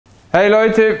Hey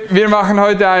Leute, wir machen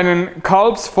heute einen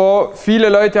Kalbsfond. Viele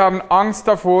Leute haben Angst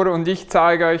davor und ich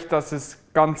zeige euch, dass es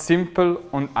ganz simpel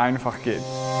und einfach geht.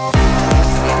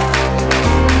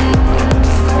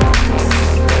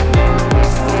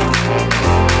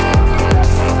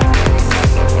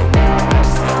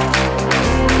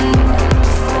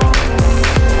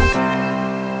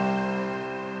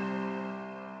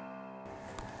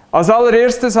 Als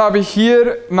allererstes habe ich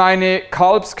hier meine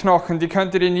Kalbsknochen. Die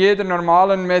könnt ihr in jeder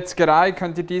normalen Metzgerei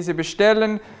diese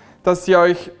bestellen, dass sie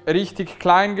euch richtig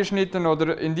klein geschnitten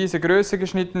oder in diese Größe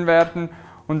geschnitten werden.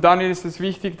 Und dann ist es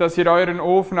wichtig, dass ihr euren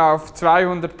Ofen auf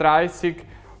 230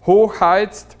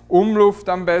 hochheizt, Umluft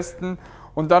am besten.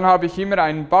 Und dann habe ich immer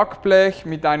ein Backblech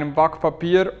mit einem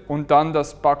Backpapier und dann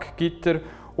das Backgitter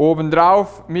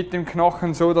obendrauf mit dem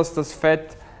Knochen, so dass das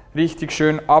Fett richtig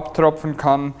schön abtropfen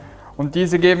kann. Und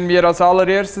diese geben wir als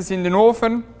allererstes in den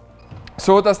Ofen,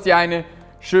 so dass die eine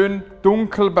schön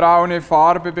dunkelbraune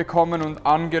Farbe bekommen und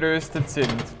angeröstet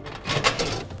sind.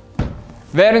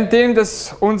 Währenddem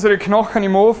unsere Knochen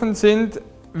im Ofen sind,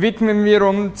 widmen wir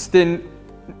uns den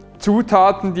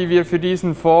Zutaten, die wir für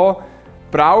diesen Fond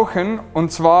brauchen.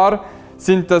 Und zwar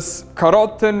sind das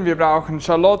Karotten, wir brauchen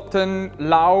Schalotten,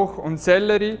 Lauch und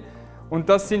Sellerie. Und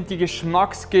das sind die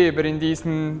Geschmacksgeber in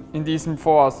diesem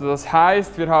Fond. Also das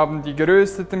heißt, wir haben die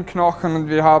gerösteten Knochen und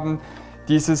wir haben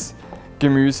dieses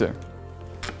Gemüse.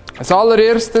 Als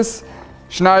allererstes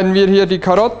schneiden wir hier die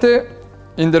Karotte.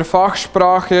 In der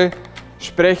Fachsprache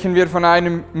sprechen wir von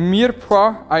einem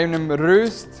Mirepoix, einem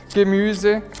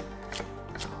Röstgemüse.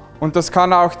 Und das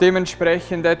kann auch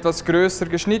dementsprechend etwas größer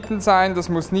geschnitten sein. Das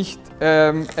muss nicht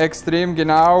extrem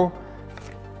genau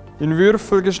in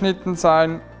Würfel geschnitten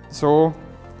sein, so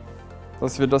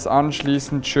dass wir das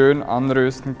anschließend schön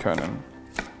anrösten können.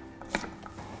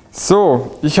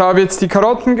 So, ich habe jetzt die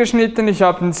Karotten geschnitten, ich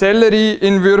habe den Sellerie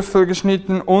in Würfel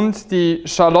geschnitten und die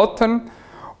Schalotten.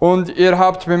 Und ihr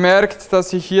habt bemerkt,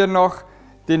 dass ich hier noch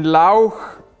den Lauch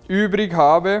übrig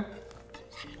habe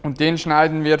und den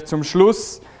schneiden wir zum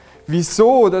Schluss.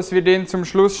 Wieso, dass wir den zum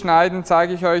Schluss schneiden,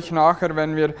 zeige ich euch nachher,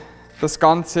 wenn wir das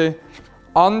Ganze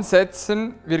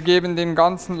ansetzen. Wir geben den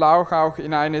ganzen Lauch auch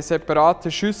in eine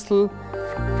separate Schüssel.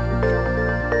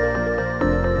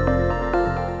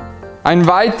 Ein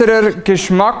weiterer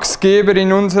Geschmacksgeber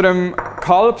in unserem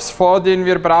Kalbsfond, den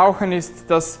wir brauchen, ist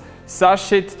das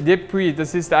Sachet d'Épices.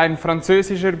 Das ist ein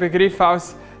französischer Begriff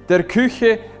aus der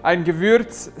Küche, ein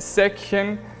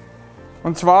Gewürzsäckchen.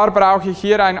 Und zwar brauche ich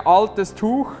hier ein altes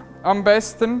Tuch am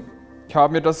besten. Ich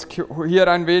habe mir das hier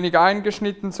ein wenig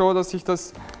eingeschnitten, so dass ich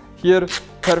das hier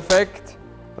perfekt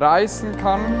reißen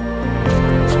kann.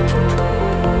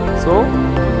 So.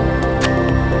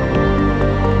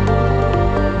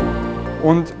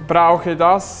 Und brauche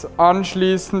das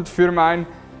anschließend für mein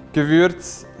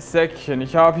Gewürzsäckchen.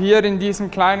 Ich habe hier in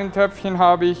diesem kleinen Töpfchen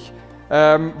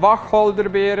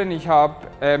Wacholderbeeren, ich habe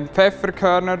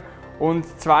Pfefferkörner und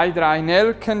 2, 3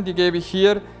 Nelken. Die gebe ich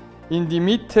hier in die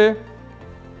Mitte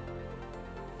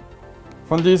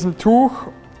von diesem Tuch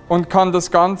und kann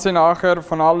das Ganze nachher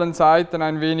von allen Seiten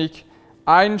ein wenig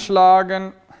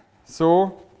einschlagen,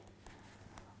 so,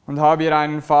 und habe hier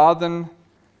einen Faden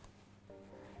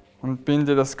und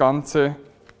binde das Ganze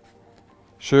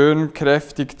schön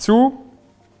kräftig zu.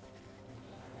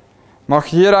 Mache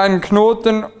hier einen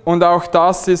Knoten und auch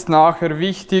das ist nachher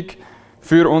wichtig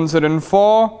für unseren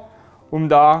Fond, um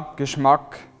da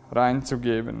Geschmack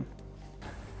reinzugeben.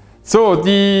 So,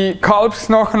 die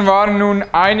Kalbsknochen waren nun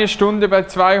 1 Stunde bei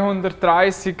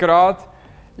 230 Grad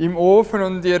im Ofen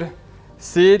und ihr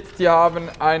seht, die haben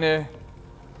eine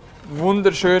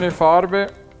wunderschöne Farbe,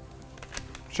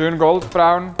 schön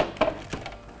goldbraun.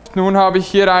 Nun habe ich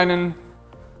hier einen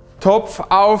Topf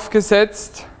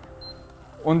aufgesetzt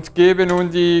und gebe nun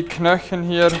die Knöchel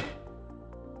hier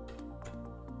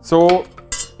so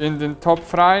in den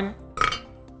Topf rein.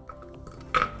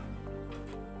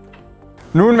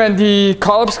 Nun, wenn die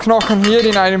Kalbsknochen hier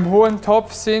in einem hohen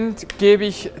Topf sind, gebe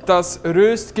ich das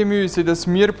Röstgemüse, das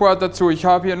Mirepoix dazu. Ich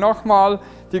habe hier nochmal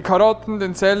die Karotten,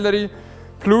 den Sellerie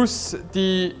plus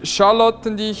die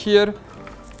Schalotten, die ich hier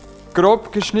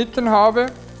grob geschnitten habe,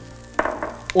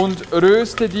 und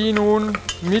röste die nun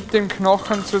mit den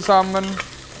Knochen zusammen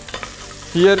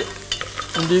hier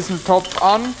in diesem Topf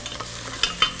an.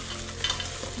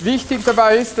 Wichtig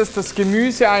dabei ist, dass das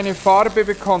Gemüse eine Farbe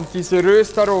bekommt, diese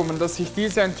Röstaromen, dass sich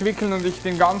diese entwickeln und ich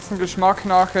den ganzen Geschmack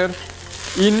nachher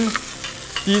in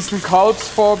diesen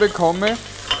Kalbsfond bekomme.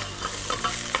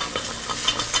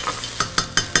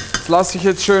 Das lasse ich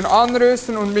jetzt schön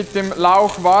anrösten und mit dem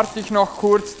Lauch warte ich noch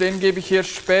kurz, den gebe ich erst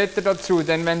später dazu,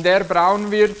 denn wenn der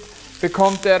braun wird,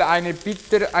 bekommt er ein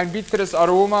bitteres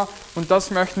Aroma und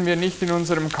das möchten wir nicht in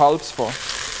unserem Kalbsfond.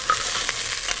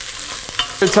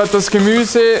 Jetzt hat das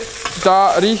Gemüse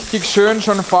da richtig schön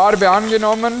schon Farbe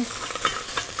angenommen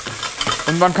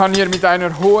und man kann hier mit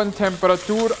einer hohen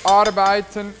Temperatur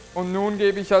arbeiten und nun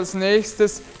gebe ich als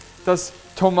nächstes das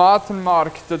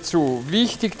Tomatenmark dazu.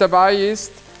 Wichtig dabei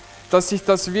ist, dass ich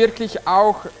das wirklich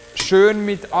auch schön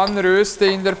mit anröste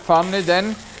in der Pfanne,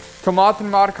 denn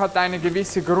Tomatenmark hat eine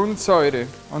gewisse Grundsäure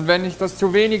und wenn ich das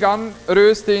zu wenig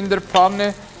anröste in der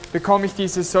Pfanne, bekomme ich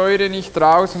diese Säure nicht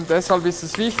raus und deshalb ist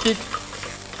es wichtig,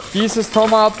 dieses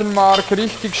Tomatenmark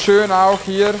richtig schön auch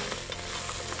hier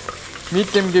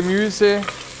mit dem Gemüse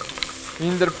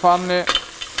in der Pfanne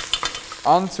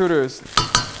anzurösten.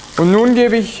 Und nun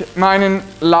gebe ich meinen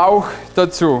Lauch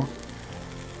dazu.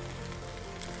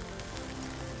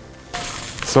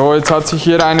 So, jetzt hat sich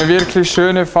hier eine wirklich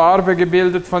schöne Farbe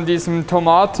gebildet von diesem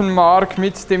Tomatenmark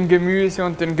mit dem Gemüse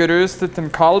und den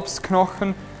gerösteten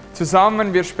Kalbsknochen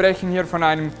zusammen. Wir sprechen hier von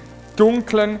einem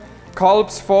dunklen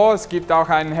Kalbsfond. Es gibt auch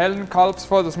einen hellen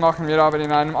Kalbsfond, das machen wir aber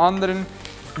in einem anderen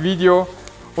Video.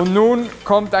 Und nun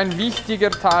kommt ein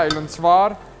wichtiger Teil, und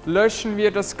zwar löschen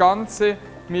wir das Ganze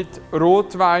mit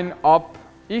Rotwein ab.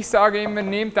 Ich sage immer,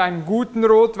 nehmt einen guten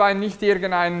Rotwein, nicht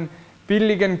irgendeinen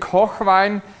billigen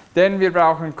Kochwein, denn wir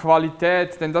brauchen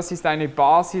Qualität, denn das ist eine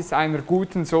Basis einer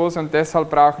guten Soße und deshalb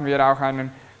brauchen wir auch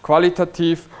einen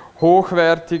qualitativ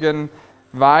hochwertigen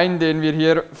Wein, den wir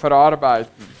hier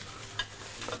verarbeiten.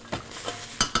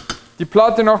 Die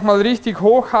Platte nochmal richtig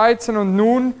hochheizen und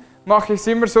nun mache ich es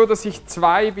immer so, dass ich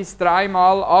 2- bis 3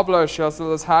 Mal ablösche.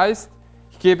 Also das heißt,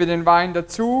 ich gebe den Wein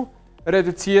dazu,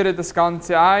 reduziere das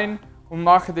Ganze ein und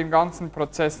mache den ganzen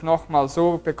Prozess nochmal.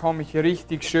 So bekomme ich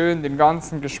richtig schön den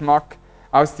ganzen Geschmack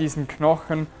aus diesen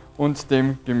Knochen und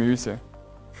dem Gemüse.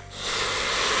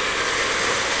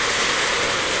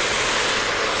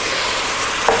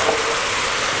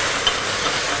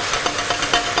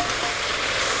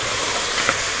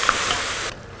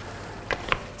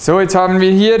 So, jetzt haben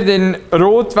wir hier den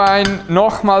Rotwein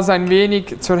nochmals ein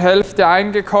wenig zur Hälfte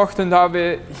eingekocht und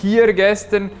habe hier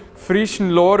gestern frischen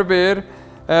Lorbeer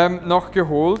noch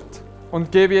geholt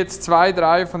und gebe jetzt 2,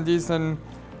 3 von diesen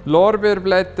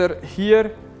Lorbeerblätter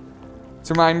hier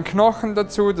zu meinen Knochen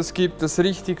dazu. Das gibt das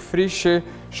richtig frische,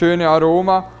 schöne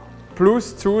Aroma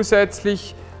plus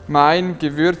zusätzlich mein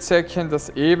Gewürzsäckchen, das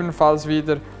ebenfalls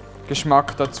wieder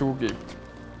Geschmack dazu gibt.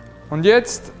 Und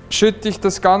jetzt schütte ich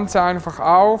das Ganze einfach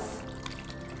auf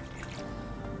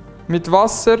mit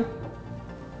Wasser.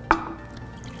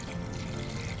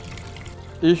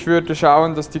 Ich würde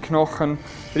schauen, dass die Knochen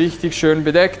richtig schön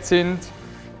bedeckt sind.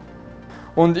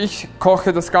 Und ich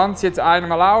koche das Ganze jetzt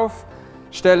einmal auf,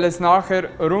 stelle es nachher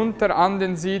runter an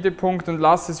den Siedepunkt und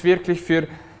lasse es wirklich für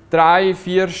 3,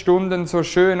 4 Stunden so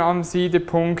schön am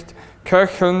Siedepunkt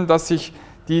köcheln, dass ich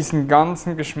diesen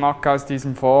ganzen Geschmack aus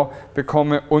diesem Fond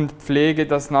bekomme und pflege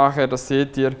das nachher. Das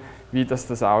seht ihr, wie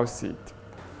das aussieht.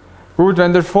 Gut,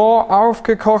 wenn der Fond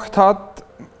aufgekocht hat,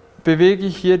 bewege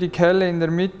ich hier die Kelle in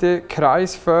der Mitte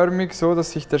kreisförmig, so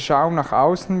dass sich der Schaum nach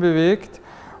außen bewegt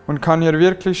und kann hier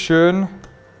wirklich schön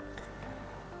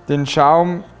den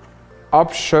Schaum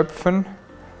abschöpfen.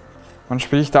 Man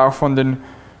spricht auch von den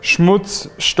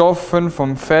Schmutzstoffen,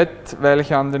 vom Fett,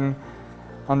 welche an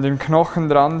den Knochen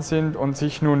dran sind und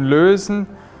sich nun lösen.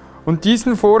 Und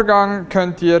diesen Vorgang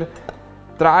könnt ihr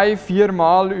 3, 4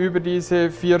 Mal über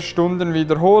diese 4 Stunden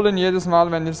wiederholen. Jedes Mal,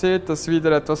 wenn ihr seht, dass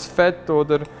wieder etwas Fett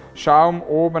oder Schaum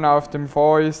oben auf dem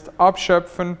Fond ist,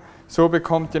 abschöpfen. So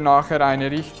bekommt ihr nachher einen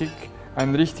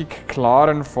richtig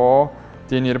klaren Fond,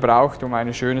 den ihr braucht, um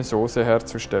eine schöne Soße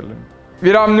herzustellen.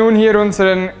 Wir haben nun hier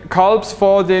unseren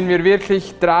Kalbsfond, den wir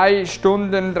wirklich 3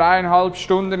 Stunden, 3,5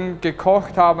 Stunden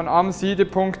gekocht haben am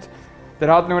Siedepunkt.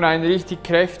 Der hat nun ein richtig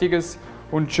kräftiges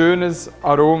und schönes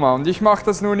Aroma. Und ich mache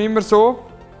das nun immer so,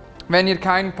 wenn ihr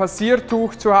kein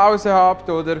Passiertuch zu Hause habt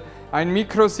oder ein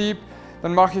Mikrosieb,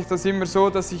 dann mache ich das immer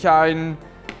so, dass ich ein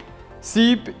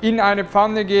Sieb in eine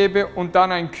Pfanne gebe und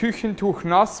dann ein Küchentuch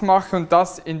nass mache und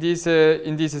das in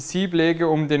dieses Sieb lege,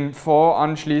 um den Fond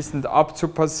anschließend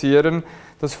abzupassieren.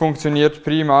 Das funktioniert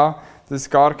prima, das ist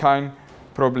gar kein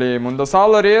Problem. Und als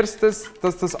allererstes,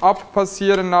 dass das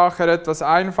Abpassieren nachher etwas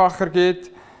einfacher geht,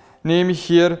 nehme ich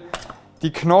hier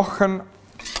die Knochen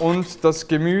und das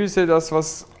Gemüse, das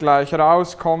was gleich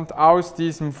rauskommt, aus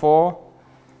diesem Fond.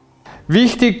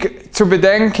 Wichtig zu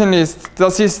bedenken ist,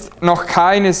 das ist noch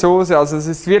keine Soße, also es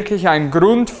ist wirklich ein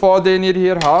Grundfond, den ihr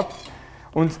hier habt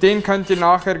und den könnt ihr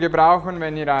nachher gebrauchen,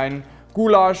 wenn ihr ein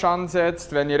Gulasch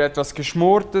ansetzt, wenn ihr etwas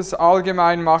Geschmortes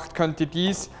allgemein macht, könnt ihr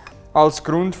dies als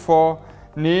Grundfond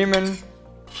nehmen.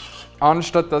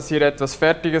 anstatt dass ihr etwas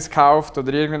Fertiges kauft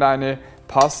oder irgendeine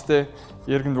Paste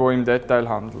irgendwo im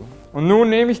Detailhandel. Und nun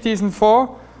nehme ich diesen Fond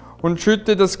und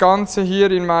schütte das Ganze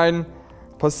hier in mein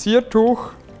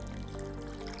Passiertuch.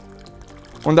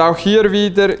 Und auch hier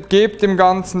wieder, gebt dem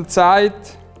Ganzen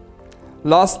Zeit,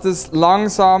 lasst es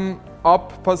langsam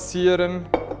abpassieren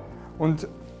und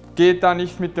geht da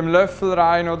nicht mit dem Löffel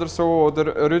rein oder so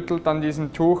oder rüttelt an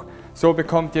diesem Tuch. So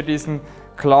bekommt ihr diesen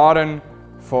klaren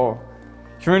Fond.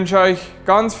 Ich wünsche euch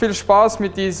ganz viel Spaß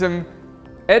mit diesem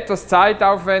etwas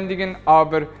zeitaufwendigen,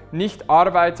 aber nicht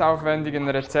arbeitsaufwendigen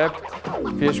Rezept.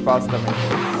 Viel Spaß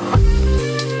damit!